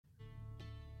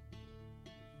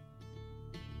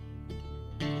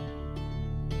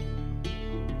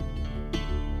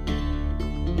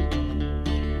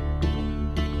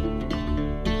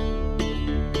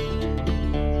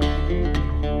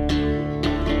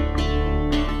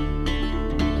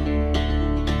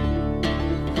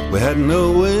We had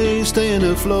no way staying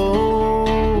afloat.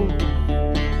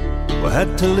 We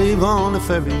had to leave on a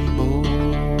ferry boat.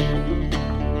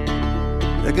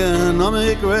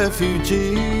 Economic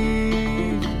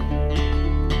refugees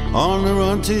on the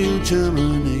run to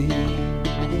Germany.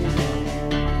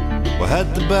 We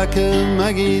had the back of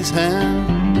Maggie's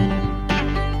hand.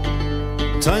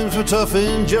 Times were tough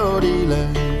in Geordie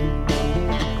land.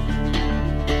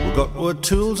 We got our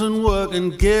tools and work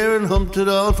and gear and humped it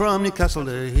all from Newcastle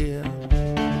to here.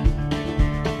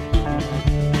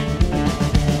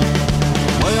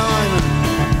 Why I'm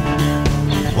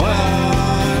why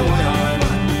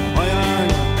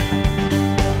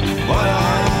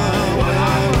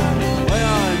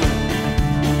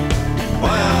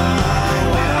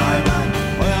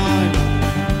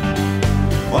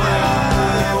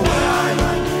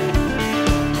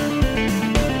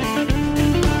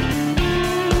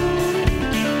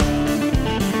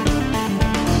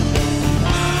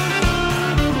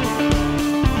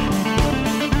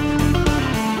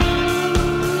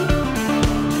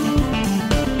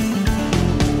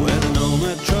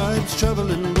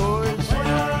traveling boys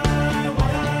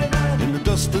in the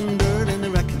dust and dirt and the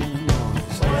wrecking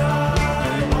noise.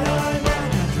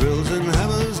 Drills and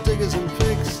hammers, diggers and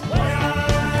picks,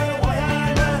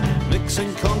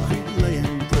 mixing concrete,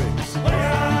 laying bricks.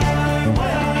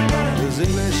 There's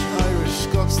English, Irish,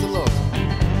 Scots, the lot.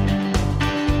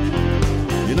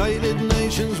 United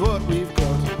Nations, what we've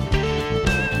got.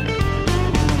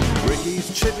 Brickies,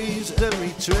 chippies,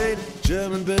 every trade,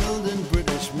 German building,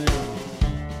 British made.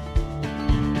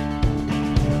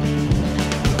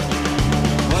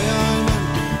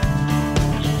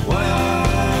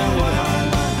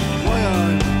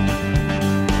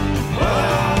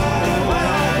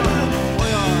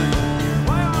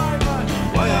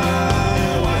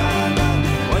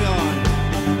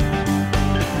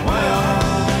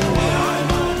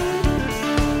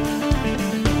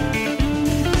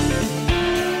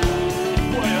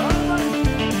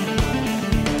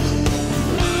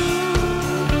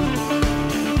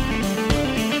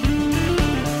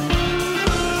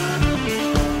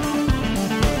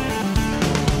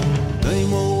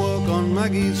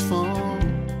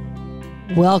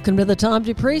 Welcome to the Tom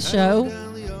Dupree Show,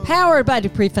 powered by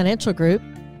Dupree Financial Group.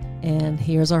 And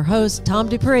here's our host, Tom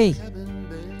Dupree.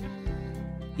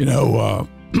 You know,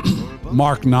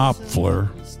 Mark Knopfler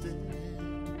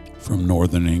from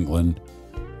Northern England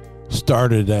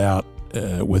started out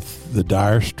with the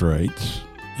Dire Straits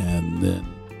and then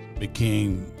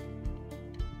became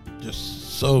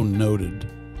just so noted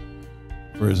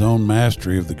for his own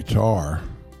mastery of the guitar.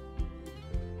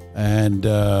 And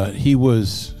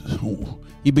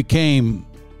he became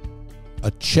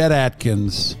a Chet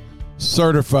Atkins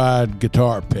certified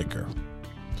guitar picker.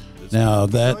 Now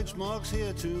that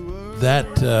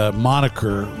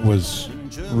moniker was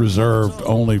reserved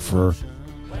only for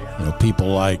people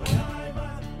like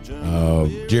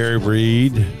Jerry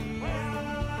Reed,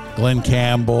 Glenn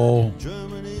Campbell,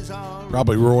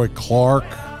 probably Roy Clark,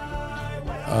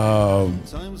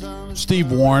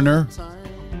 Steve Wariner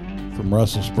from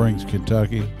Russell Springs,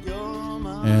 Kentucky,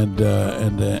 and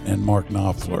Mark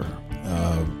Knopfler.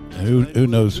 Who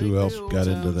knows who else got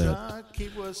into that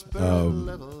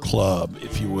club,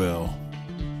 if you will.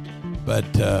 But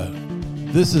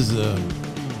this is a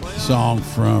song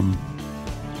from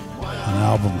an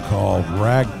album called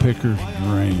Rag Picker's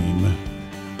Dream.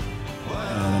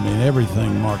 And I mean,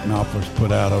 everything Mark Knopfler's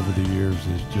put out over the years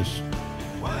is just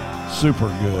super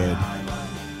good.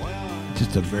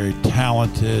 Just a very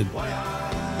talented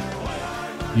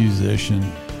musician.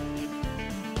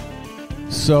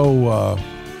 So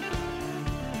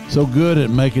good at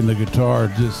making the guitar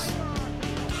just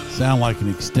sound like an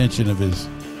extension of his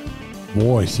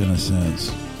voice in a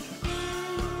sense.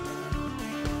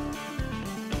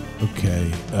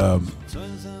 Okay.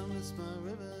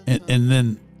 And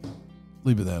then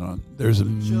leave it that on. There's a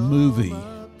movie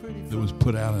that was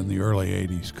put out in the early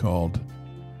 80s called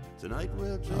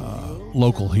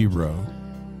Local Hero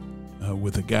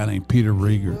with a guy named Peter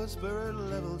Rieger.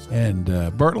 And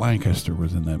Burt Lancaster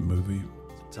was in that movie.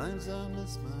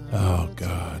 Oh,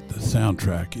 God. The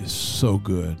soundtrack is so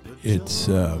good. It's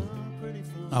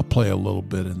I'll play a little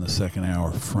bit in the second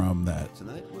hour from that.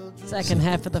 Second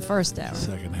half of the first hour.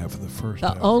 Second half of the first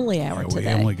hour. The only hour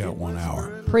today. We only got 1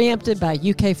 hour. Preempted by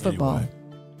UK football. Anyway,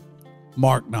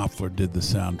 Mark Knopfler did the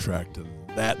soundtrack to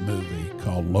that movie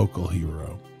called Local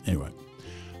Hero. Anyway,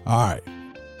 all right.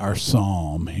 Our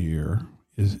psalm here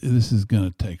this is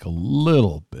going to take a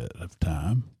little bit of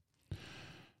time.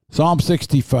 Psalm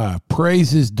 65,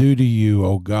 praise is due to you,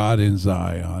 O God in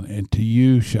Zion, and to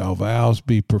you shall vows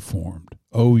be performed.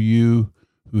 O you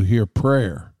who hear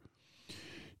prayer,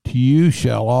 To you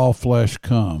shall all flesh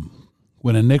come.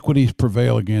 When iniquities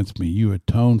prevail against me, you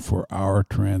atone for our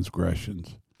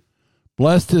transgressions.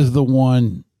 Blessed is the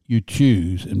one you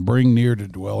choose and bring near to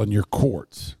dwell in your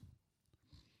courts.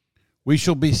 We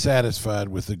shall be satisfied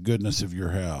with the goodness of your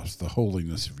house, the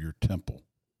holiness of your temple.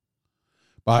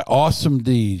 By awesome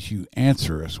deeds you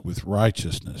answer us with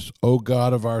righteousness, O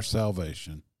God of our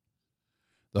salvation,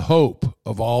 the hope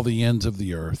of all the ends of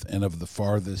the earth and of the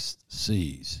farthest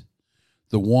seas,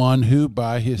 the one who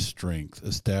by his strength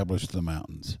established the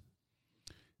mountains,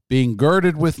 being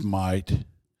girded with might,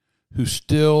 who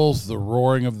stills the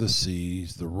roaring of the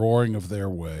seas, the roaring of their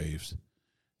waves,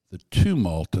 the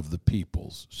tumult of the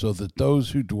peoples, so that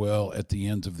those who dwell at the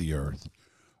ends of the earth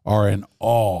are in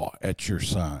awe at your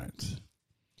signs.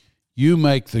 You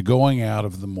make the going out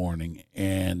of the morning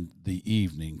and the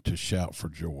evening to shout for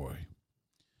joy.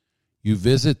 You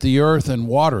visit the earth and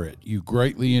water it. You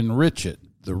greatly enrich it.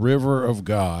 The river of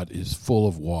God is full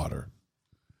of water.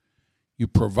 You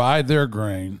provide their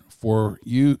grain, for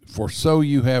so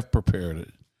you have prepared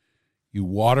it. You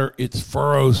water its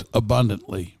furrows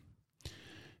abundantly,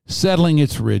 settling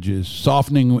its ridges,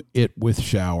 softening it with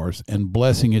showers, and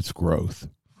blessing its growth.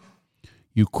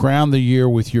 You crown the year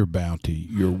with your bounty.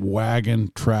 Your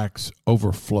wagon tracks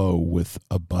overflow with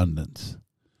abundance.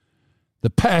 The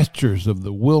pastures of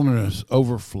the wilderness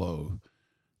overflow.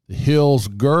 The hills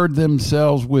gird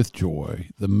themselves with joy.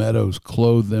 The meadows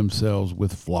clothe themselves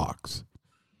with flocks.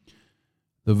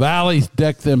 The valleys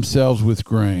deck themselves with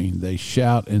grain. They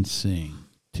shout and sing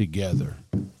together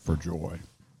for joy.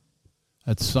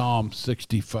 That's Psalm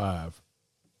 65.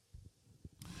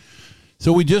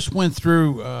 So we just went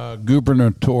through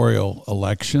gubernatorial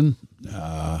election.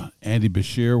 Andy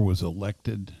Beshear was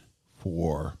elected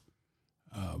for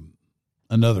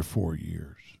another 4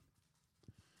 years.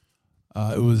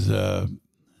 It was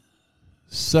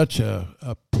such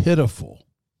a pitiful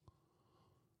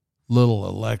little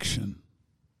election.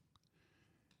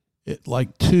 It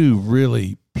like two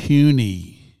really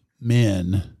puny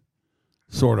men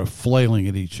sort of flailing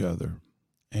at each other.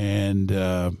 And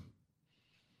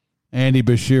Andy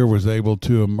Beshear was able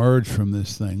to emerge from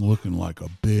this thing looking like a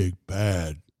big,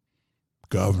 bad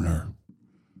governor,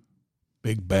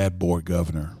 big, bad boy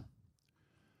governor.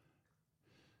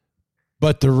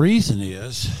 But the reason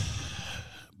is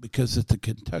because that the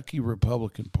Kentucky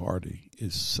Republican Party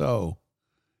is so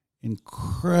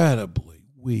incredibly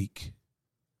weak,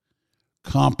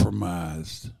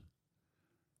 compromised,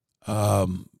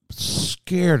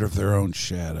 scared of their own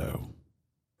shadow.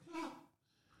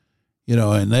 You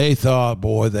know, and they thought,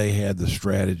 boy, they had the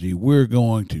strategy. We're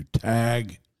going to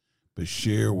tag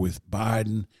Beshear with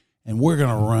Biden, and we're going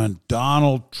to run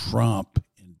Donald Trump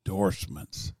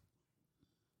endorsements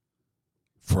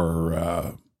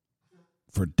for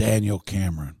Daniel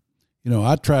Cameron. You know,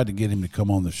 I tried to get him to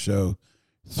come on the show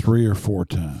 3 or 4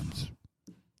 times.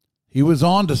 He was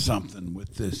on to something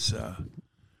with this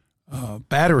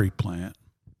battery plant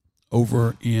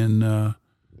over in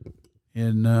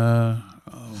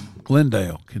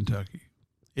Glendale, Kentucky.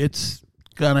 It's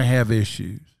going to have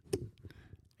issues.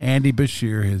 Andy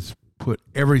Beshear has put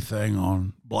everything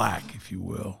on black, if you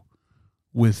will,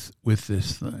 with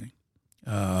this thing.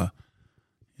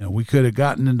 You know, we could have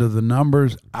gotten into the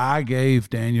numbers. I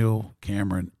gave Daniel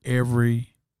Cameron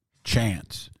every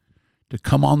chance to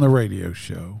come on the radio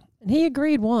show. And he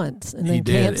agreed once and then he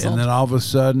did, canceled. and then all of a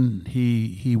sudden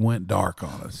he went dark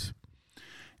on us.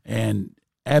 And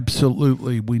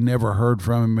absolutely, we never heard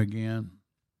from him again.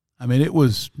 I mean, it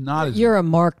was not as... You're a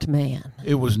marked man.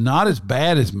 It was not as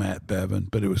bad as Matt Bevin,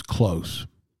 but it was close.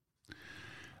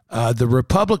 The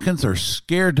Republicans are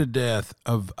scared to death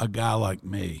of a guy like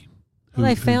me. Well,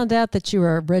 they found out that you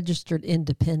were a registered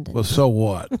independent. Well, so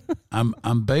what?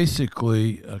 I'm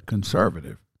basically a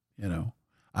conservative, you know.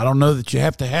 I don't know that you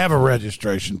have to have a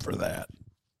registration for that.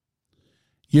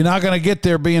 You're not going to get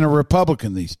there being a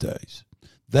Republican these days.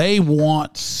 They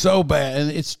want so bad, and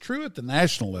it's true at the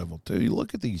national level, too. You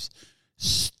look at these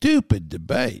stupid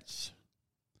debates.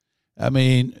 I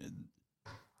mean,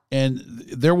 and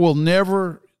there will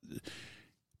never...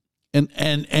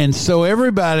 And so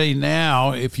everybody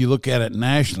now, if you look at it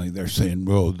nationally, they're saying,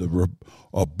 well, the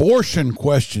abortion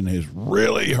question has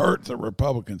really hurt the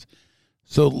Republicans.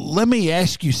 So let me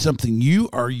ask you something. You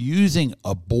are using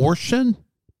abortion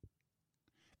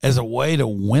as a way to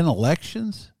win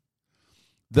elections?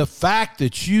 The fact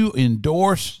that you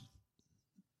endorse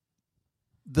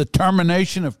the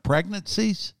termination of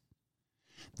pregnancies,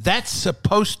 that's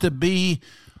supposed to be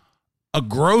a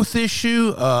growth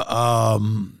issue,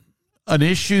 an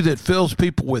issue that fills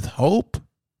people with hope.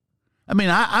 I mean,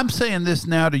 I'm saying this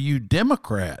now to you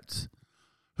Democrats.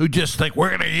 who just think we're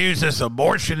going to use this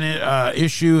abortion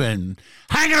issue and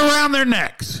hang it around their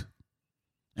necks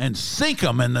and sink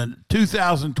them in the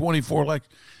 2024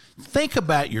 election. Think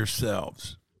about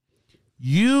yourselves.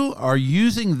 You are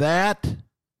using that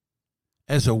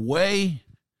as a way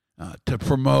to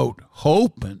promote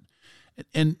hope,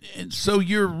 and so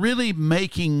you're really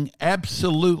making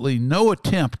absolutely no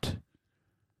attempt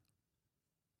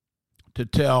to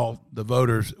tell the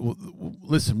voters,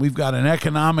 listen, we've got an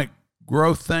economic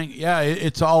growth thing. Yeah,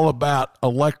 it's all about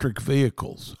electric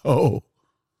vehicles. Oh,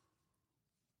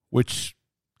 which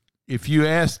if you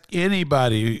ask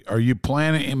anybody, are you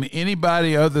planning,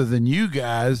 anybody other than you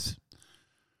guys,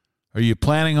 are you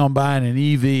planning on buying an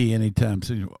EV anytime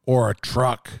soon or a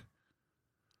truck?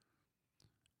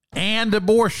 And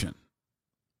abortion.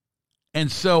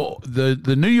 And so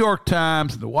the New York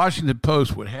Times, the Washington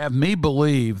Post would have me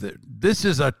believe that this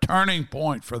is a turning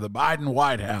point for the Biden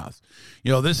White House.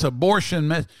 You know, this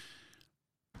abortion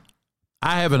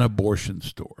I have an abortion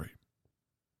story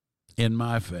in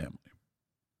my family.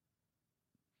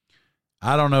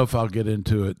 I don't know if I'll get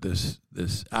into it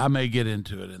I may get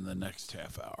into it in the next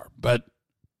half hour. But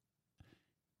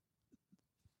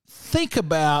think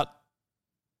about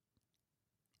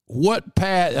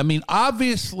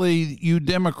obviously you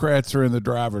Democrats are in the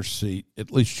driver's seat.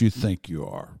 At least you think you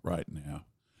are right now.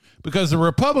 Because the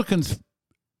Republicans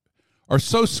are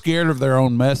so scared of their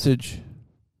own message.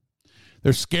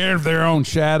 They're scared of their own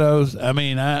shadows. I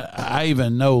mean, I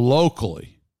even know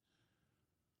locally.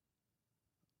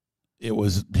 It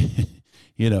was,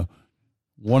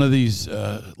 one of these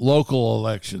local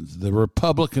elections. The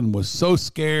Republican was so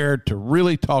scared to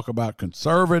really talk about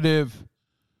conservative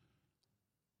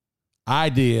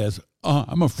ideas.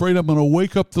 I'm afraid I'm going to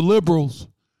wake up the liberals.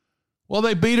 Well,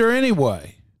 they beat her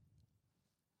anyway.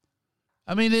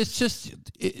 I mean, it's just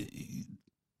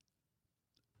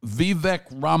Vivek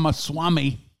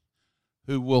Ramaswamy,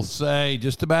 who will say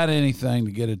just about anything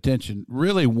to get attention,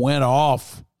 really went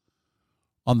off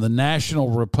on the National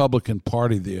Republican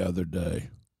Party the other day.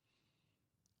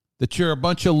 That you're a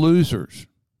bunch of losers.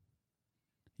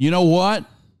 You know what?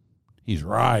 He's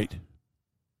right.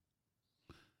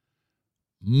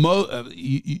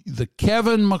 The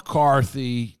Kevin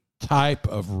McCarthy type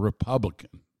of Republican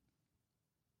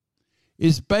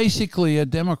is basically a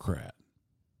Democrat.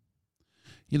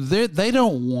 They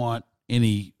don't want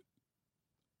any,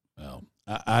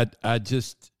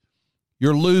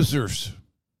 you're losers.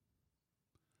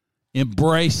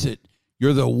 Embrace it.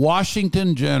 You're the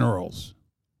Washington Generals.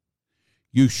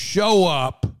 You show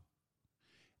up,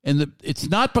 and it's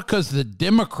not because the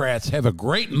Democrats have a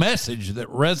great message that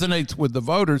resonates with the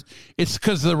voters. It's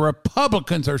because the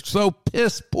Republicans are so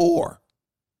piss poor.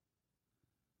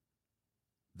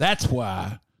 That's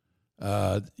why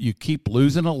you keep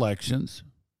losing elections.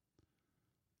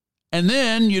 And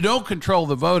then you don't control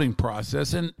the voting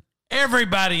process. And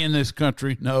everybody in this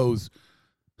country knows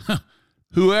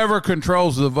whoever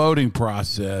controls the voting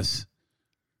process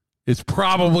is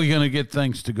probably going to get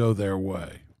things to go their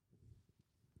way.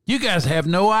 You guys have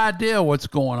no idea what's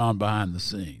going on behind the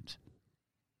scenes.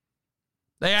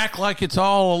 They act like it's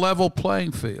all a level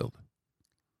playing field.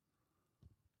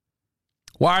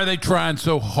 Why are they trying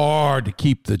so hard to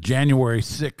keep the January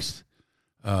 6th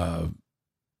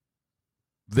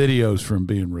videos from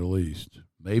being released?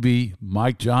 Maybe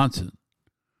Mike Johnson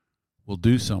will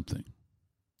do something.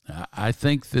 I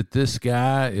think that this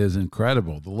guy is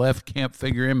incredible. The left can't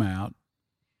figure him out.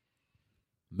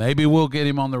 Maybe we'll get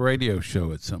him on the radio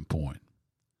show at some point.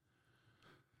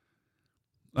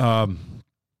 But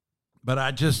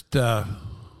I just, I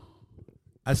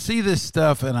see this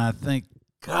stuff and I think,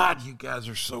 God, you guys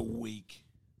are so weak.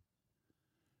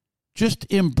 Just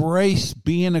embrace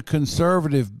being a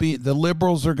conservative. The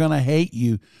liberals are going to hate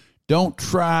you. Don't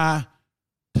try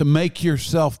to make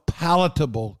yourself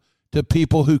palatable to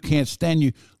people who can't stand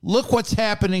you. Look what's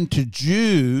happening to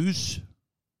Jews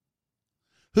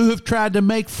who have tried to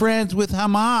make friends with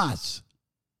Hamas.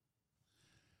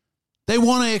 They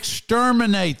want to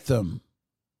exterminate them.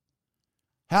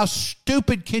 How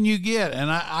stupid can you get? And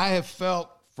I have felt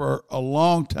for a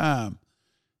long time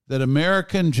that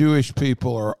American Jewish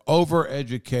people are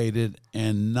overeducated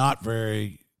and not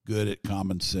very good at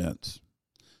common sense.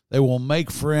 They will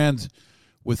make friends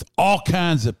with all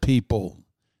kinds of people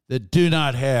that do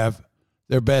not have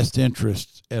their best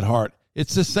interests at heart.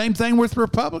 It's the same thing with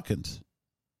Republicans.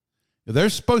 They're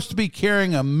supposed to be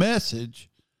carrying a message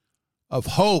of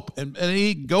hope. And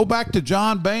go back to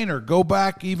John Boehner, go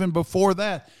back even before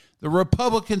that. The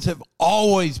Republicans have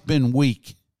always been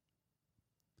weak.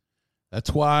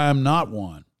 That's why I'm not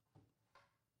one.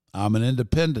 I'm an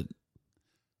independent.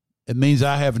 it means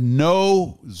I have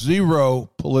zero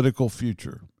political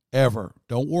future ever.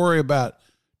 Don't worry about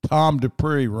Tom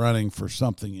Dupree running for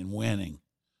something and winning.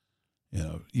 You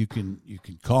know, you can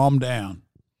calm down,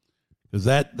 because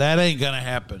that ain't gonna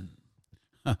happen.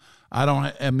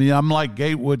 I'm like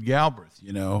Gatewood Galbraith.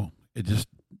 You know, it just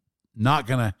not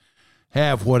gonna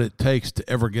have what it takes to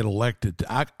ever get elected.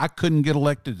 I couldn't get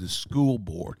elected to school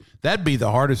board. That'd be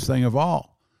the hardest thing of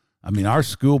all. I mean, our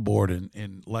school board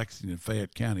in Lexington,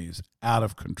 Fayette County is out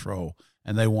of control,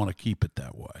 and they want to keep it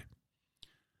that way.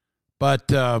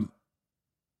 But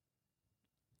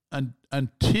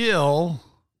until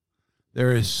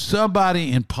there is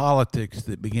somebody in politics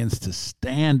that begins to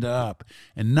stand up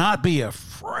and not be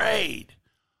afraid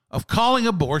of calling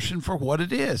abortion for what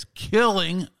it is,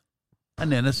 killing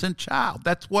an innocent child.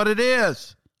 That's what it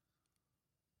is.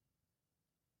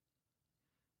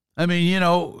 I mean, you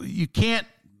know, you can't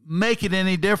make it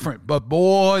any different. But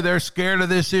boy, they're scared of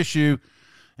this issue,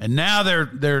 and now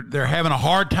they're having a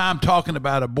hard time talking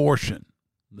about abortion.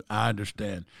 I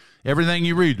understand. Everything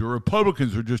you read, the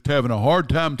Republicans are just having a hard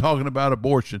time talking about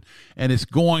abortion, and it's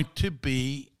going to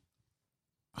be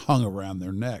hung around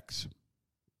their necks.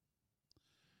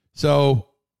 So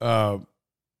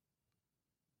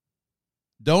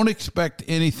don't expect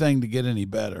anything to get any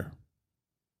better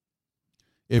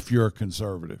if you're a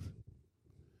conservative.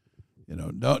 You know,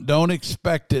 don't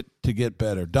expect it to get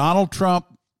better. Donald Trump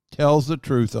tells the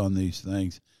truth on these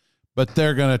things, but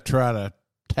they're going to try to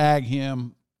tag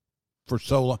him for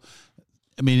so long.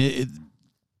 I mean,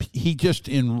 he just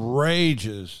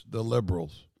enrages the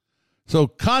liberals. So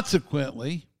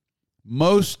consequently,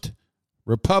 most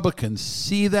Republicans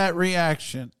see that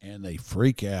reaction and they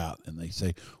freak out and they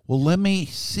say, well, let me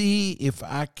see if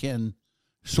I can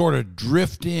sort of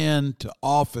drift into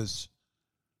office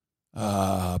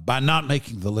by not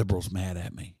making the liberals mad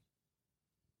at me.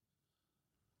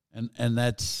 And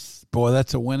that's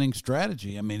a winning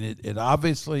strategy. I mean, it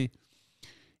obviously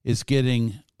is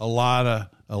getting a lot of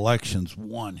elections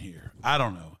won here. I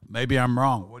don't know. Maybe I'm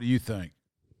wrong. What do you think?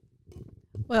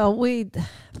 Well,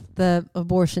 the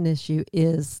abortion issue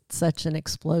is such an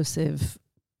explosive,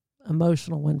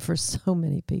 emotional one for so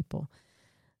many people.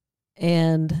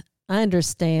 And I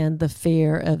understand the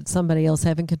fear of somebody else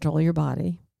having control of your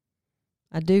body.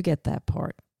 I do get that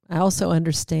part. I also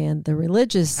understand the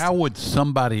religious. How would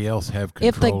somebody else have control?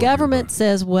 If the government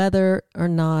says whether or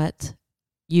not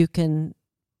you can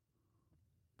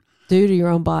do to your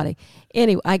own body.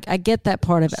 Anyway, I get that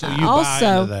part of it. So you buy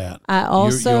into that. I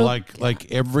also you're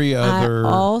like every other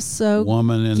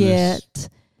woman in this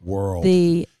world.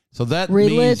 So that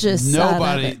religious means nobody.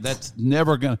 Side of it. That's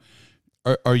never going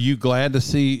to. Are you glad to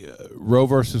see Roe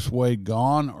versus Wade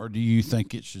gone, or do you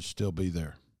think it should still be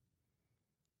there?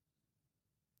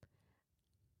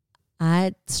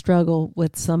 I struggle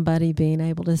with somebody being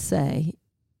able to say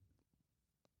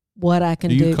what I can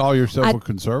do. Do you call yourself a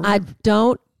conservative? I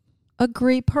don't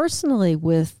agree personally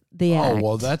with the act. Oh,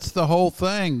 well, that's the whole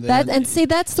thing.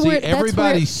 That's where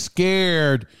everybody's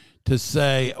scared to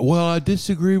say, well, I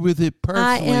disagree with it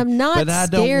personally. I am not but I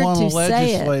don't scared want to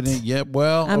legislate say it. Yet.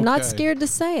 Well, I'm not scared to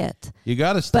say it. You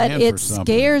got to stand for something.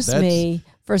 But it scares me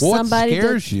for somebody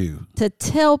to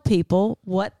tell people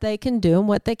what they can do and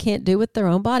what they can't do with their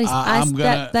own bodies.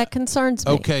 That concerns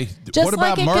me. Okay. Just what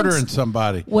about murdering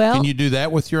somebody? Well, can you do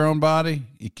that with your own body?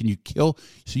 Can you kill?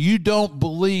 So you don't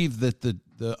believe that the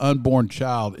unborn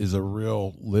child is a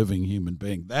real living human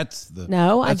being?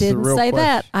 No, I didn't say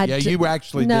that. You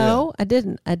actually did. No, I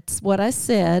didn't. What I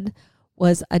said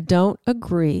was I don't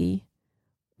agree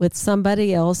with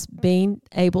somebody else being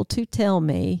able to tell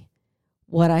me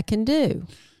what I can do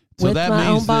with my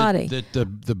own body. That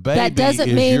the baby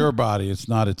is your body. It's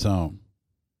not its own.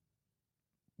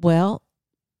 Well,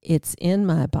 it's in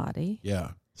my body. Yeah.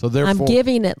 So therefore, I'm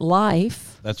giving it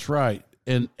life. That's right.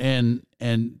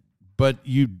 But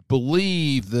you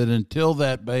believe that until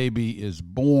that baby is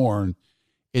born,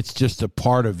 it's just a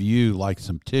part of you, like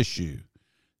some tissue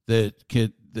that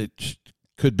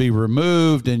could be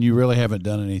removed, and you really haven't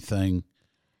done anything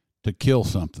to kill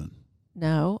something.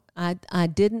 No, I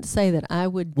didn't say that I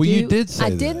would. Well, you did say I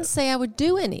that. didn't say I would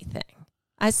do anything.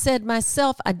 I said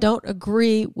myself, I don't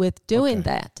agree with doing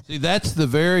that. See, that's the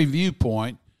very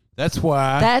viewpoint. That's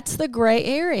why. That's the gray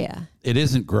area. It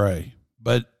isn't gray,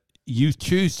 but you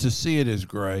choose to see it as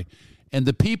gray. And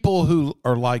the people who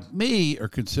are like me are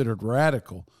considered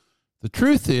radical. The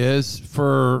truth is,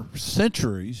 for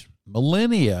centuries,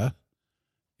 millennia,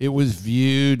 it was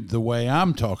viewed the way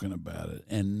I'm talking about it.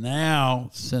 And now,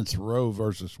 since Roe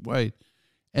versus Wade,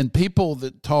 and people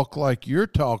that talk like you're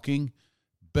talking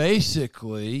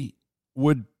basically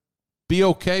would be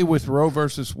okay with Roe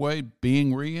versus Wade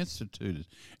being reinstituted.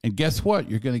 And guess what?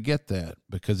 You're going to get that,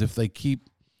 because if they keep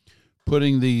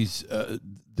putting these,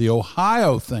 the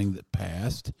Ohio thing that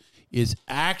passed is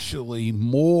actually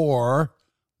more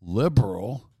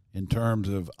liberal in terms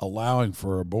of allowing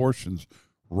for abortions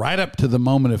right up to the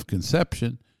moment of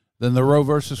conception than the Roe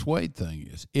versus Wade thing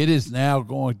is. It is now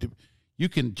going to, you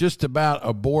can just about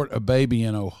abort a baby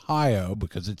in Ohio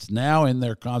because it's now in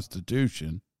their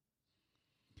constitution.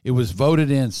 It was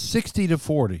voted in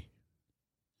 60-40.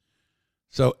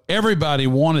 So everybody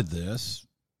wanted this.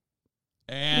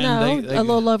 And a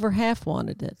little over half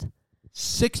wanted it.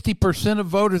 60% of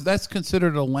voters, that's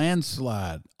considered a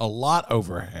landslide, a lot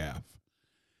over half.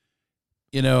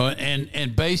 You know,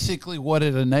 and basically what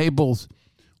it enables,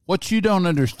 what you don't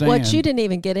understand. What you didn't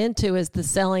even get into is the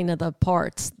selling of the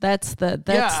parts. That's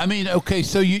yeah, I mean, okay,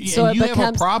 so you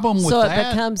have a problem with that. So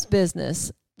it becomes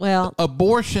business. Well,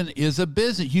 abortion is a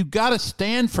business. You got to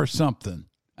stand for something.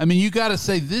 I mean, you got to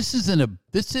say this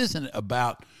isn't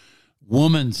about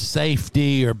woman's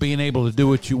safety or being able to do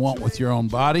what you want with your own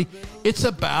body. It's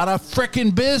about a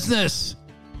frickin' business.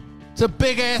 It's a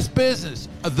big ass business.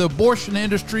 The abortion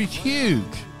industry's huge.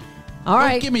 All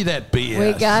right. Don't give me that BS.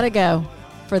 We gotta go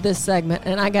for this segment,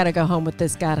 and I gotta go home with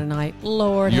this guy tonight.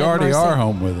 Lord, you have already mercy. are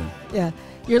home with him. Yeah.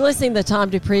 You're listening to the Tom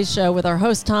Dupree Show with our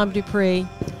host, Tom Dupree.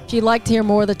 If you'd like to hear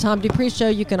more of the Tom Dupree Show,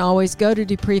 you can always go to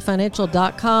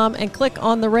DupreeFinancial.com and click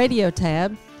on the radio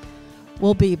tab.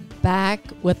 We'll be back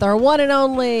with our one and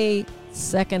only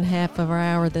second half of our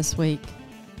hour this week.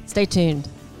 Stay tuned.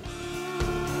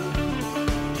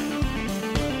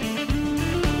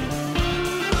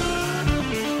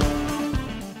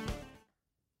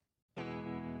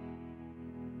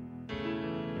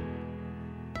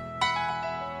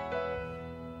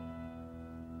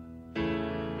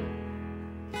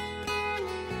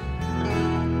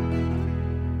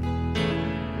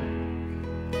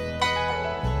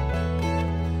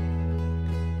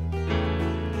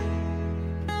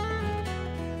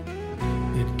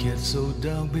 So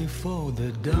down before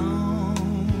the dawn,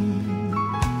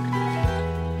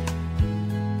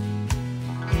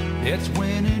 that's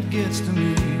when it gets to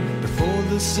me, before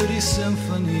the city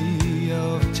symphony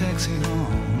of taxi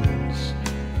horns.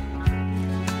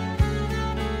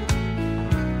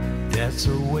 That's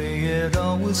the way it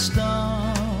always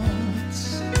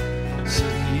starts,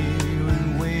 sitting here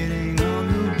and waiting on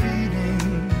the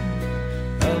beating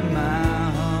of my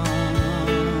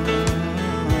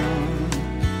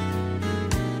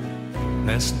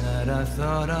last night I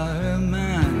thought I heard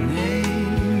my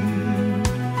name.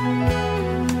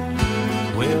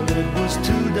 Well, it was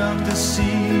too dark to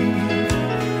see,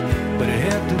 but it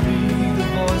had to be, the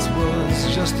voice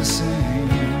was just the same.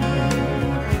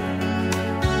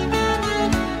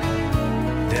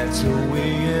 That's the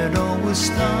way it always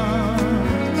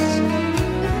starts,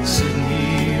 sitting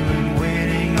here and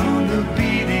waiting on the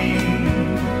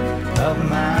beating of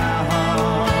my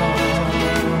heart.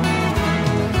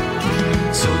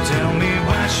 So tell me,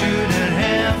 why should it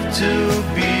have to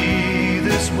be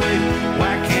this way?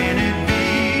 Why can't it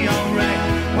be alright?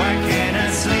 Why can't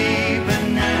I sleep at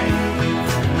night?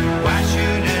 Why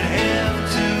should it have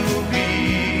to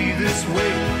be this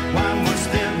way? Why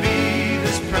must there be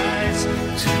this price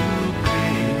to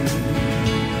pay?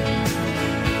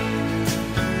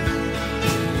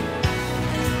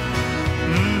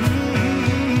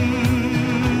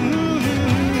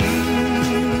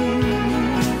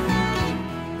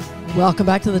 Welcome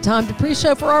back to the Tom Dupree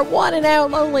Show for our one and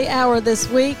only hour this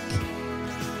week.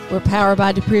 We're powered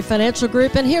by Dupree Financial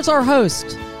Group, and here's our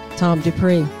host, Tom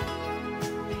Dupree.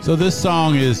 So this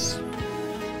song is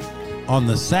on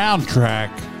the soundtrack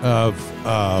of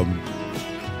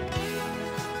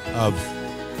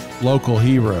Local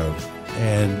Hero,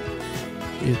 and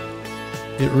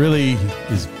it really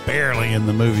is barely in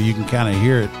the movie. You can kind of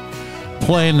hear it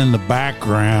playing in the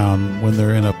background when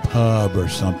they're in a pub or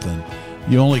something.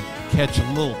 You only catch a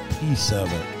little piece of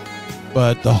it,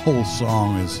 but the whole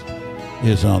song is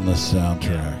on the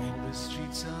soundtrack.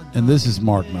 And this is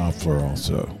Mark Knopfler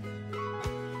also.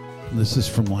 This is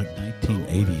from like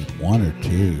 1981 or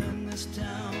 2.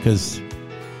 Because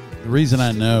the reason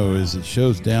I know is it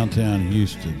shows downtown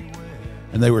Houston,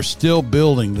 and they were still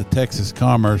building the Texas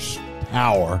Commerce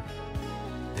Tower,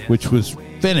 which was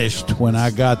finished when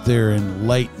I got there in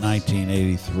late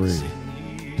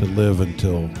 1983 to live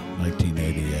until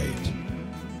 1988.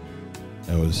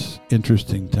 That was an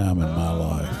interesting time in my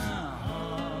life.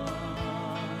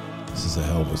 This is a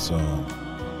hell of a song.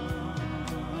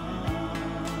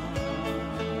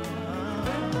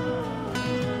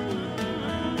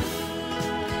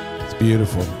 It's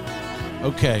beautiful.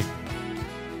 Okay.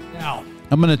 Now,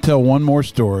 I'm going to tell one more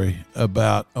story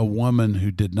about a woman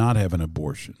who did not have an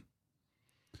abortion.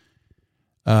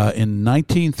 In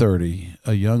 1930,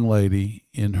 a young lady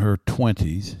in her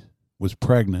 20s was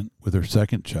pregnant with her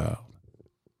second child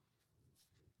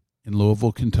in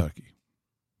Louisville, Kentucky.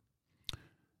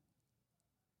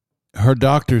 Her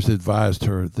doctors advised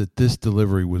her that this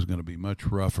delivery was going to be much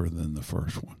rougher than the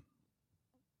first one.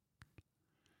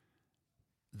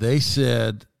 They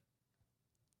said,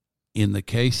 in the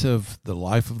case of the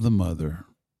life of the mother,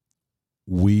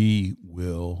 we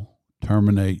will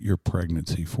terminate your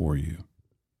pregnancy for you.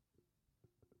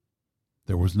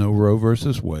 There was no Roe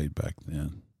versus Wade back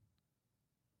then.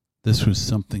 This was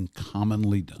something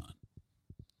commonly done.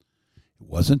 It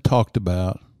wasn't talked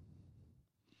about.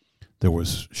 There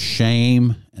was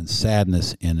shame and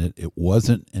sadness in it. It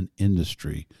wasn't an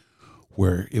industry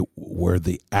where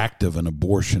the act of an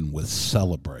abortion was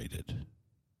celebrated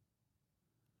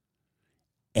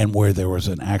and where there was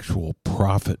an actual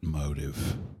profit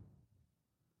motive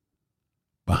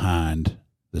behind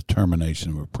the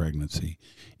termination of a pregnancy.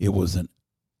 It was an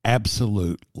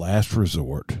absolute last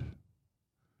resort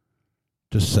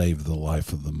to save the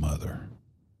life of the mother.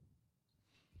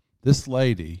 This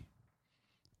lady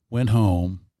went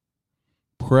home,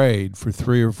 prayed for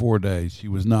 3 or 4 days. She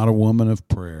was not a woman of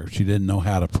prayer. She didn't know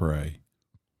how to pray.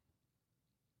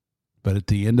 But at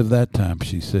the end of that time,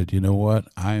 she said, you know what?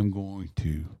 I am going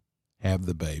to have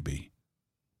the baby,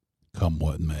 come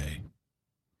what may.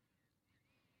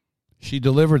 She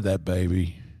delivered that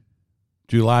baby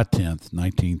July 10th,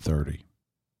 1930.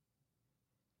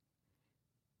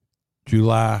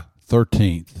 July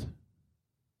 13th,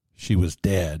 she was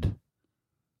dead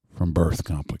from birth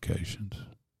complications.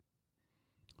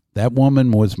 That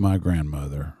woman was my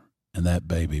grandmother, and that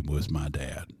baby was my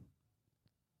dad.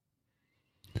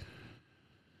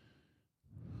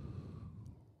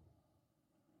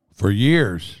 For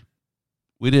years,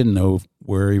 we didn't know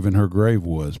where even her grave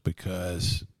was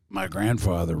because my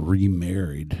grandfather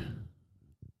remarried.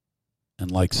 And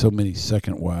like so many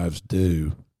second wives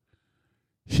do,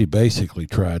 she basically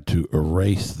tried to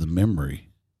erase the memory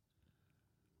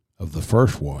of the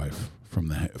first wife from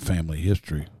the family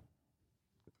history.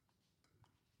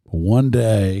 One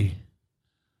day,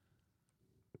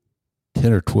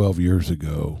 10 or 12 years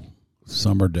ago,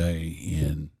 summer day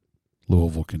in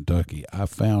Louisville, Kentucky, I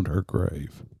found her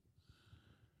grave.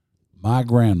 My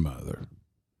grandmother,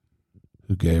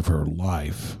 who gave her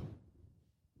life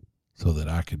so that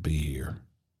I could be here,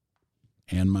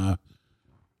 and my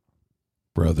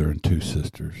brother and 2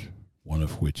 sisters, one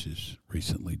of which is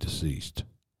recently deceased.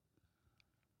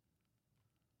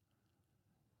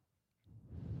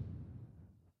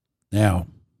 Now,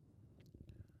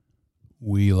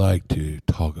 we like to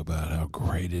talk about how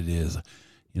great it is.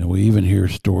 You know, we even hear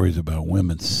stories about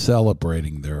women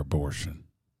celebrating their abortion.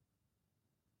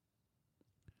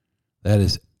 That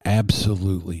is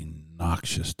absolutely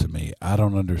noxious to me. I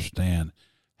don't understand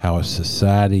how a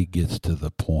society gets to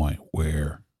the point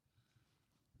where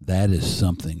that is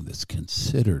something that's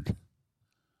considered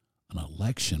an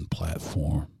election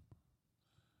platform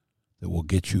that will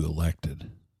get you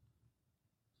elected.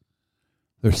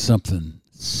 There's something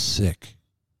sick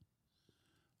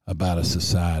about a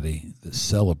society that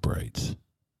celebrates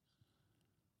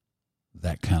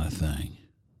that kind of thing.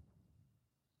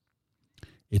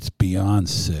 It's beyond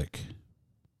sick.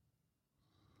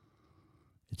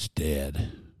 It's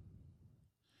dead.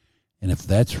 And if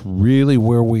that's really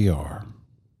where we are,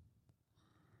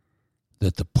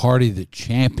 that the party that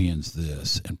champions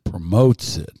this and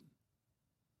promotes it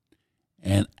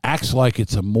and acts like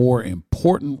it's a more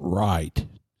important right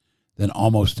than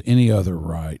almost any other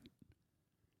right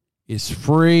is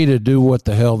free to do what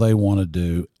the hell they want to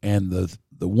do, and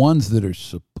the ones that are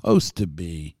supposed to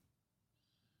be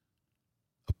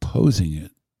opposing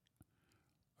it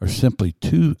are simply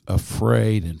too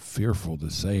afraid and fearful to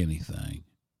say anything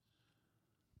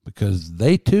because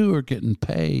they too are getting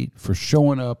paid for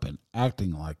showing up and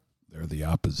acting like they're the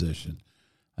opposition.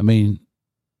 I mean,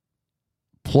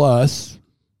 plus,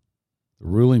 the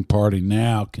ruling party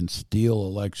now can steal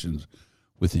elections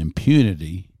with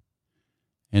impunity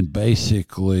and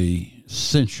basically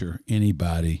censure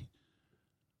anybody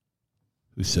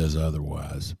who says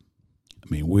otherwise. I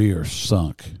mean, we are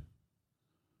sunk,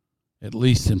 at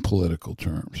least in political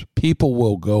terms. People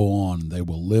will go on. They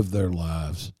will live their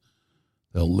lives.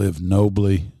 They'll live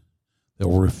nobly.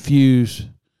 They'll refuse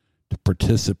to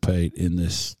participate in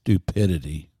this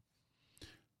stupidity.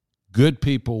 Good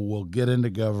people will get into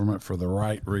government for the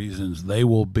right reasons. They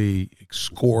will be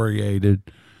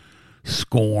excoriated,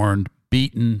 scorned,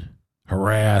 beaten,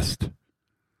 harassed,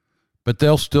 but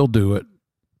they'll still do it.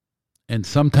 And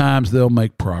sometimes they'll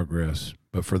make progress,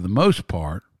 but for the most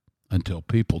part, until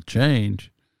people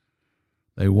change,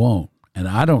 they won't. And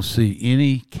I don't see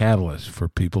any catalyst for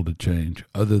people to change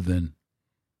other than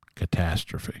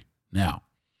catastrophe. Now,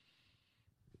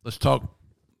 let's talk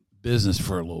business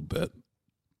for a little bit.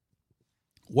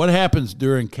 What happens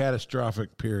during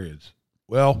catastrophic periods?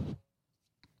 Well,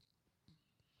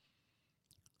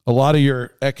 a lot of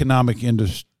your economic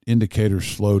indicators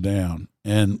slow down,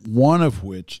 and one of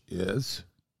which is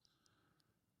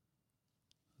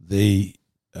the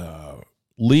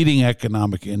leading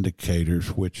economic indicators,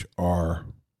 which are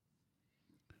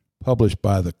published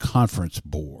by the Conference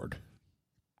Board.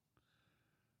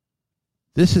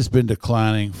 This has been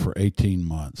declining for 18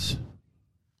 months.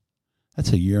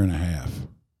 That's a year and a half.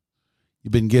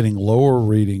 You've been getting lower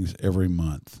readings every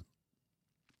month.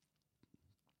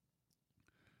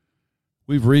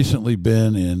 We've recently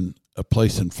been in a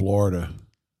place in Florida.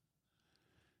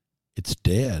 It's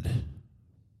dead.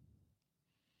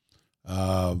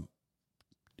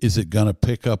 Is it going to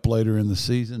pick up later in the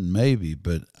season? Maybe,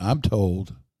 but I'm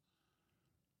told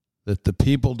that the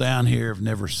people down here have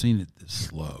never seen it this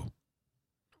slow.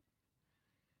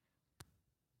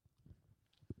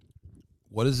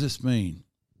 What does this mean?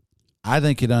 I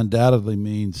think it undoubtedly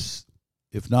means,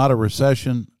 if not a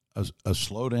recession, a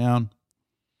slowdown.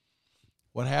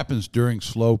 What happens during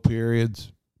slow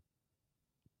periods?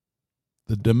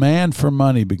 The demand for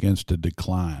money begins to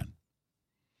decline.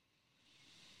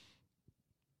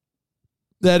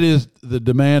 That is, the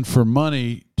demand for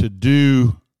money to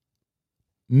do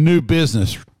new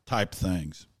business type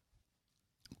things.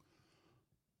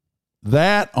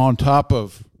 That, on top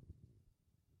of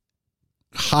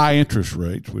high interest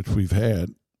rates, which we've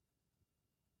had,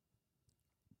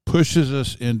 pushes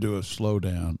us into a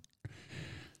slowdown.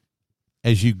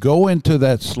 As you go into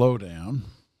that slowdown,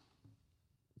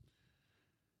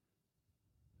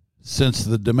 since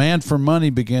the demand for money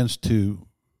begins to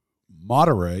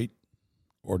moderate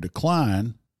or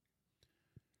decline,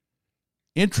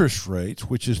 interest rates,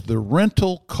 which is the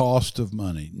rental cost of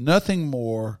money, nothing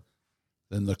more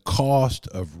than the cost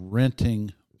of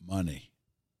renting money,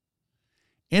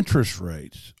 interest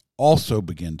rates also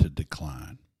begin to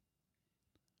decline.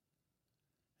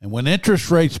 And when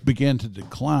interest rates begin to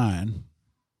decline,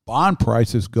 bond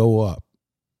prices go up.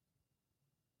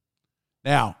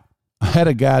 Now, I had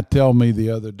a guy tell me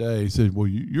the other day, he said, well,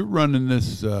 you're running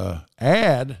this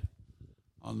ad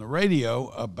on the radio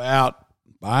about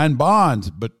buying bonds,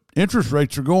 but interest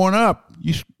rates are going up.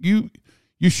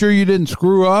 You sure you didn't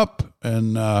screw up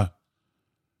and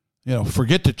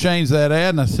forget to change that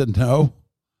ad? And I said, no.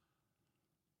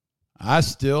 I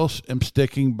still am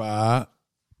sticking by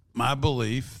my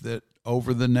belief that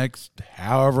over the next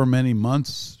however many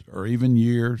months or even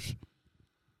years,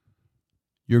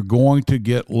 you're going to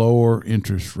get lower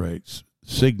interest rates,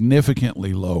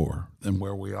 significantly lower than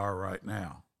where we are right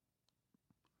now.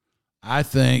 I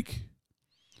think,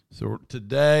 so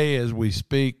today as we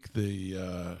speak,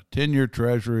 the 10-year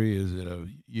Treasury is at a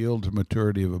yield to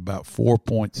maturity of about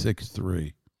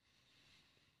 4.63.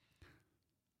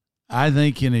 I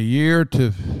think in a year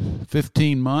to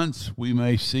 15 months, we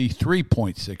may see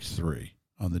 3.63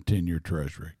 on the 10-year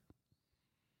Treasury.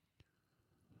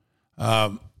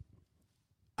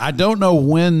 I don't know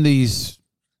when these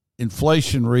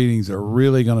inflation readings are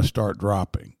really going to start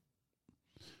dropping.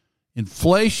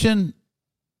 Inflation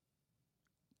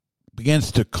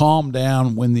begins to calm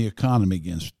down when the economy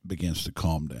begins to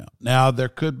calm down. Now, there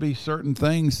could be certain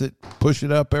things that push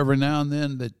it up every now and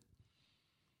then that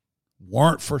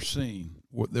weren't foreseen,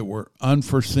 that were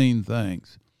unforeseen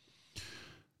things.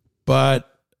 But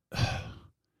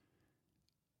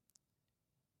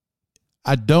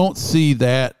I don't see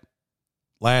that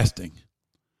lasting.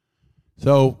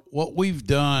 So what we've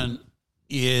done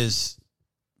is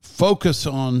focus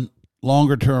on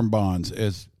longer-term bonds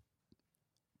as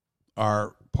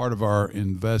our part of our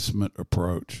investment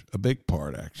approach, a big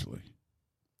part actually.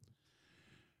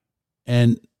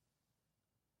 And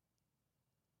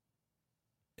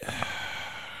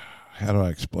how do I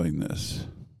explain this?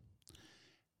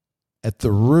 At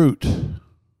the root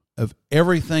of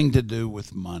everything to do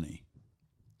with money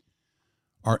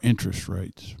are interest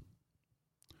rates.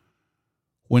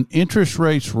 When interest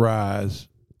rates rise,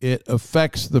 it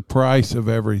affects the price of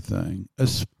everything,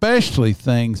 especially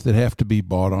things that have to be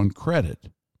bought on credit,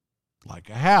 like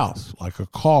a house, like a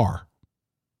car,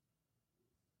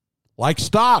 like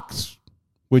stocks,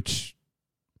 which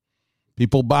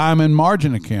people buy them in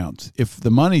margin accounts. If the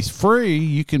money's free,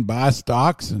 you can buy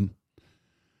stocks and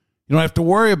you don't have to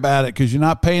worry about it because you're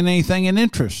not paying anything in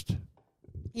interest.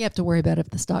 You have to worry about if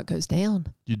the stock goes down.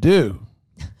 You do.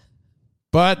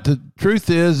 But the truth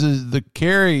is the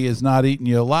carry is not eating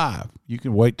you alive. You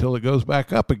can wait till it goes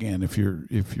back up again if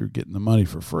you're getting the money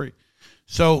for free.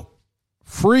 So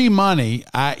free money,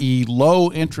 i.e.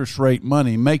 low interest rate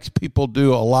money, makes people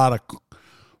do a lot of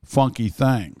funky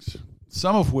things,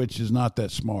 some of which is not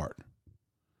that smart.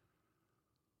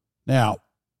 Now,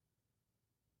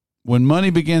 when money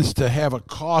begins to have a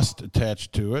cost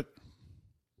attached to it,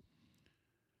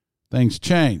 things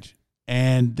change.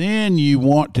 And then you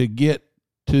want to get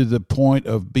to the point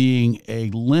of being a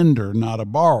lender, not a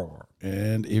borrower.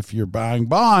 And if you're buying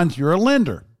bonds, you're a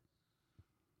lender.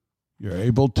 You're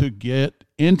able to get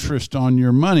interest on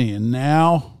your money. And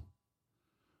now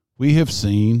we have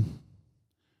seen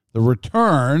the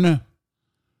return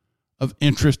of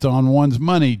interest on one's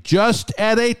money just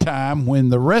at a time when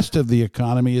the rest of the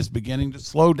economy is beginning to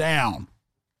slow down.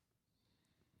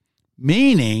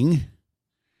 Meaning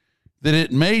that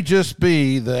it may just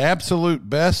be the absolute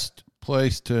best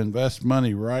place to invest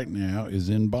money right now is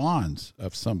in bonds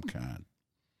of some kind.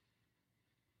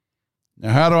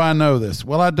 Now, how do I know this?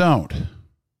 Well, I don't.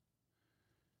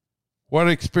 What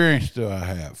experience do I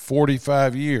have?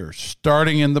 45 years,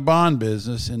 starting in the bond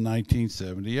business in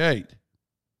 1978.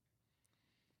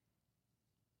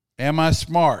 Am I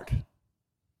smart?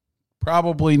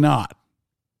 Probably not.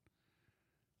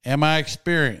 Am I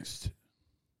experienced?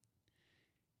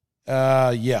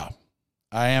 Yeah,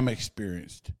 I am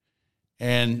experienced.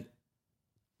 And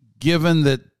given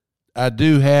that I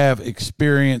do have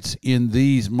experience in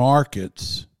these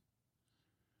markets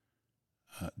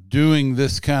doing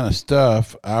this kind of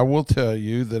stuff, I will tell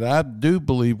you that I do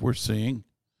believe we're seeing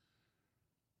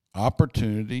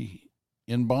opportunity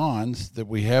in bonds that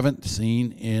we haven't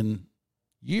seen in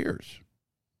years,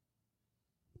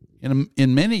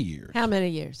 in many years. How many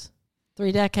years?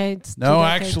 3 decades? No, 2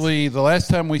 decades? actually, the last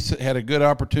time we had a good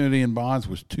opportunity in bonds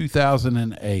was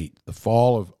 2008, the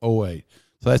fall of 2008.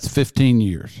 So that's 15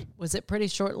 years. Was it pretty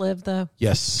short-lived, though?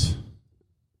 Yes,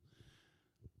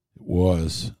 it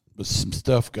was. But some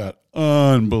stuff got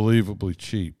unbelievably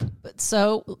cheap. But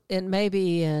so it may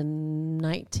be in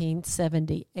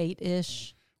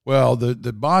 1978-ish. Well,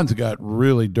 the bonds got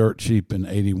really dirt cheap in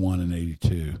 81 and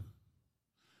 82.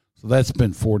 So that's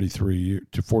been 42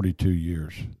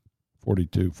 years,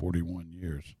 42, 41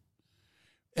 years.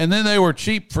 And then they were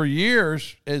cheap for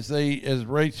years as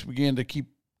rates began to keep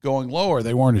going lower.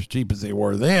 They weren't as cheap as they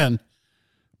were then,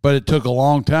 but it took a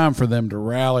long time for them to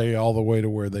rally all the way to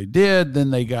where they did. Then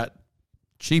they got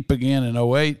cheap again in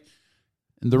 2008.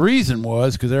 And the reason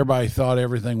was because everybody thought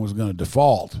everything was going to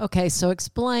default. Okay, so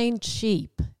explain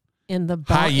cheap in the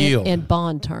High yield. in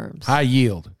bond terms. High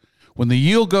yield. When the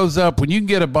yield goes up, when you can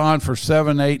get a bond for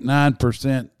 7, 8,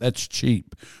 9%, that's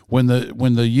cheap. When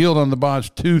the yield on the bond's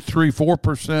 2, 3,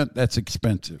 4%, that's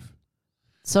expensive.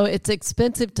 So it's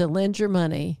expensive to lend your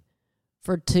money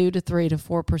for 2 to 3 to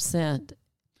 4%,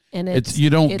 and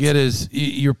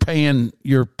you're paying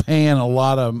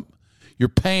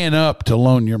up to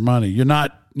loan your money. You're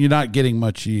not getting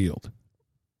much yield.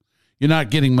 You're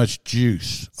not getting much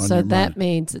juice on your money. So that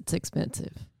means it's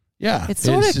expensive. Yeah, it's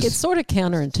sort of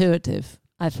counterintuitive,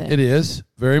 I think. It is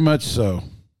very much so.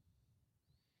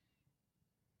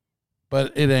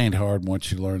 But it ain't hard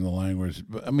once you learn the language.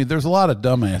 I mean, there's a lot of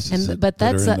dumbasses that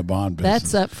are in the bond business.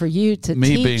 That's up for you to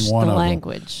teach the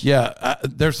language. Yeah,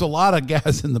 there's a lot of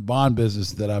guys in the bond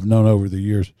business that I've known over the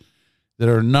years that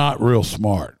are not real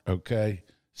smart, okay?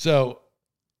 So,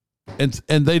 and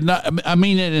they not, I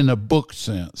mean it in a book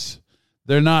sense.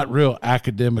 They're not real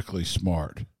academically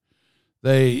smart.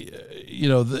 They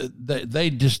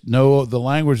just know the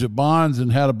language of bonds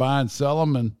and how to buy and sell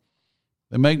them, and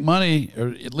they make money, or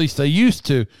at least they used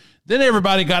to. Then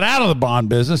everybody got out of the bond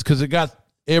business because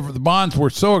the bonds were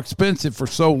so expensive for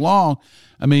so long.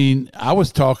 I mean, I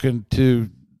was talking to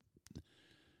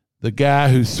the guy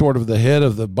who's sort of the head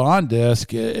of the bond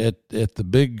desk at the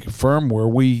big firm where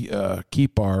we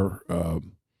keep our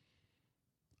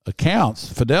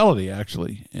accounts, Fidelity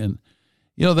actually, and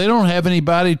they don't have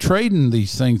anybody trading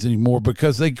these things anymore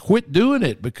because they quit doing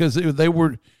it because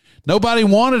nobody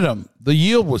wanted them. The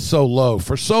yield was so low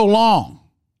for so long.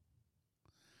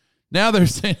 Now they're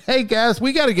saying, "Hey guys,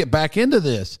 we got to get back into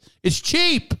this. It's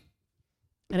cheap."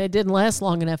 And it didn't last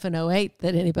long enough in 2008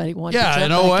 that anybody wanted to jump back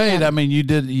in. Yeah, in 2008, I mean,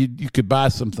 you could buy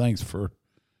some things for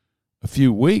a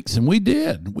few weeks, and we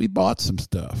did. We bought some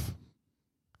stuff.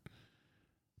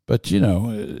 But,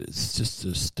 it's just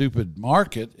a stupid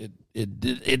market. It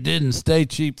didn't stay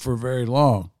cheap for very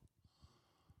long.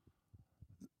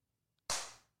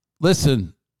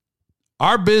 Listen,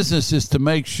 our business is to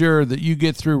make sure that you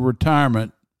get through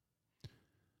retirement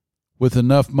with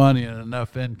enough money and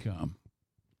enough income.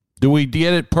 Do we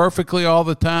get it perfectly all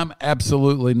the time?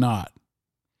 Absolutely not.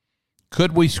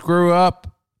 Could we screw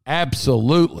up?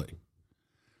 Absolutely.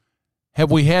 Have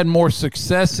we had more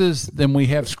successes than we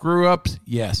have screw-ups?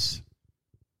 Yes.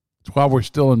 That's why we're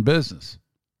still in business.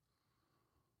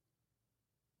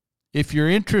 If you're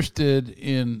interested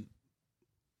in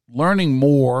learning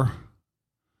more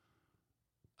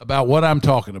about what I'm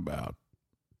talking about,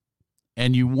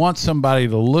 and you want somebody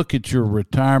to look at your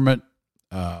retirement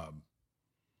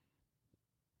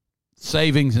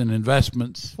savings and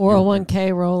investments,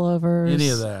 401k rollovers, any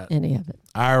of that, any of it,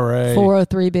 IRA,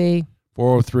 403b,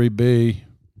 403b,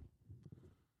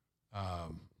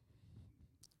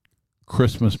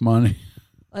 Christmas money,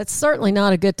 it's certainly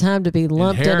not a good time to be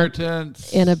lumped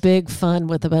inheritance, in a big fund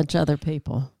with a bunch of other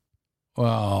people.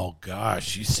 Well,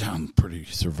 gosh, you sound pretty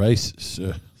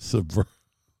subversive.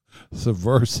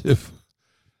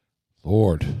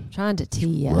 Lord, Trying to tee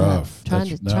you rough. up.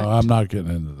 I'm not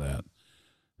getting into that.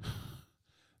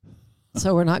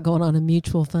 So we're not going on a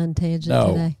mutual fund tangent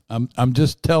today? I'm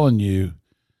just telling you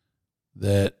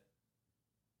that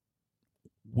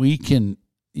we can,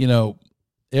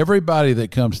 everybody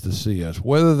that comes to see us,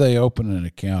 whether they open an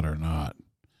account or not,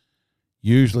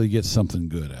 usually gets something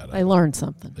good out of it. They learn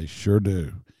something. They sure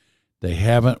do. They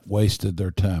haven't wasted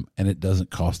their time, and it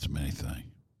doesn't cost them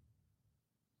anything.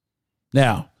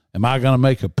 Now, am I going to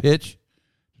make a pitch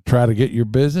to try to get your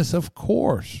business? Of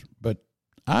course, but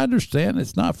I understand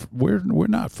it's not. We're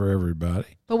not for everybody.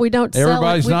 But we don't.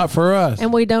 Everybody's not for us,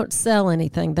 and we don't sell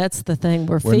anything. That's the thing.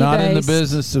 We're not in the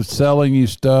business of selling you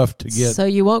stuff to get. So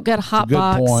you won't get a hot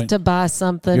box to buy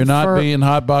something. You're not being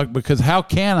hot box because how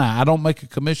can I? I don't make a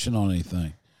commission on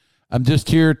anything. I'm just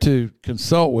here to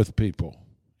consult with people.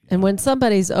 And when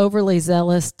somebody's overly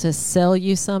zealous to sell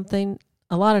you something,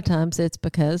 a lot of times it's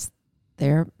because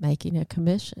they're making a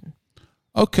commission.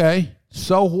 Okay,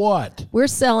 so what? We're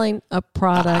selling a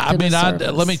product.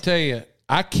 Let me tell you,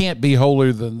 I can't be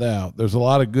holier than thou. There's a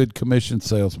lot of good commission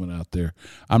salesmen out there.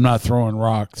 I'm not throwing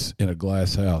rocks in a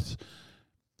glass house.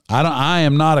 I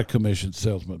am not a commission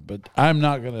salesman, but I'm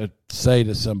not going to say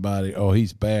to somebody, "Oh,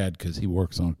 he's bad because he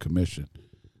works on commission."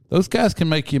 Those guys can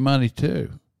make you money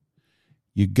too.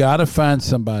 You got to find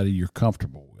somebody you're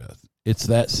comfortable with. It's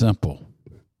that simple.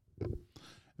 I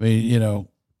mean,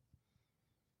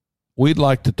 we'd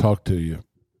like to talk to you.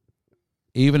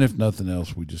 Even if nothing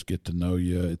else, we just get to know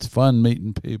you. It's fun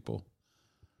meeting people.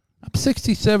 I'm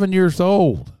 67 years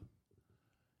old.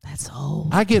 That's old.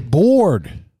 I get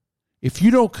bored. If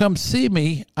you don't come see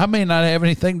me, I may not have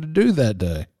anything to do that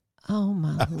day. Oh,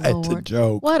 my Lord. It's a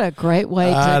joke. What a great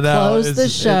way to close the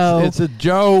show. It's a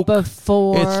joke.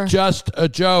 It's just a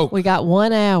joke. We got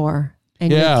 1 hour,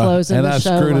 and you're closing the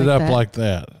show. And I screwed it up like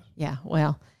that. Yeah,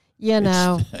 well,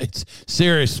 it's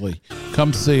seriously,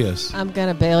 come see us. I'm going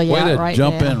to bail you out right now.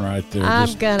 Jump in right there.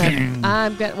 I'm going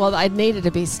to, well, I needed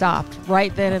to be stopped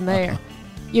right then and there.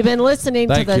 You've been listening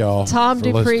to the Tom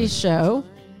Dupree Show.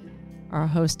 Our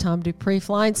host, Tom Dupree,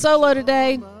 flying solo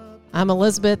today. I'm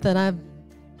Elizabeth, and I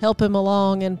help him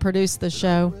along and produce the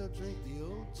show.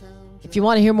 If you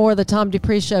want to hear more of the Tom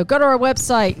Dupree Show, go to our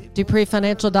website,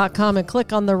 dupreefinancial.com, and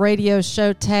click on the radio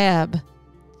show tab.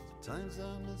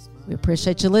 We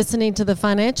appreciate you listening to the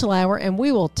Financial Hour, and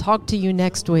we will talk to you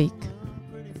next week.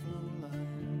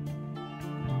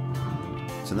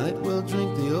 Tonight we'll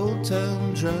drink the old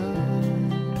town dry,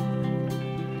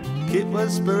 keep my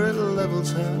spirit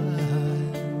levels high.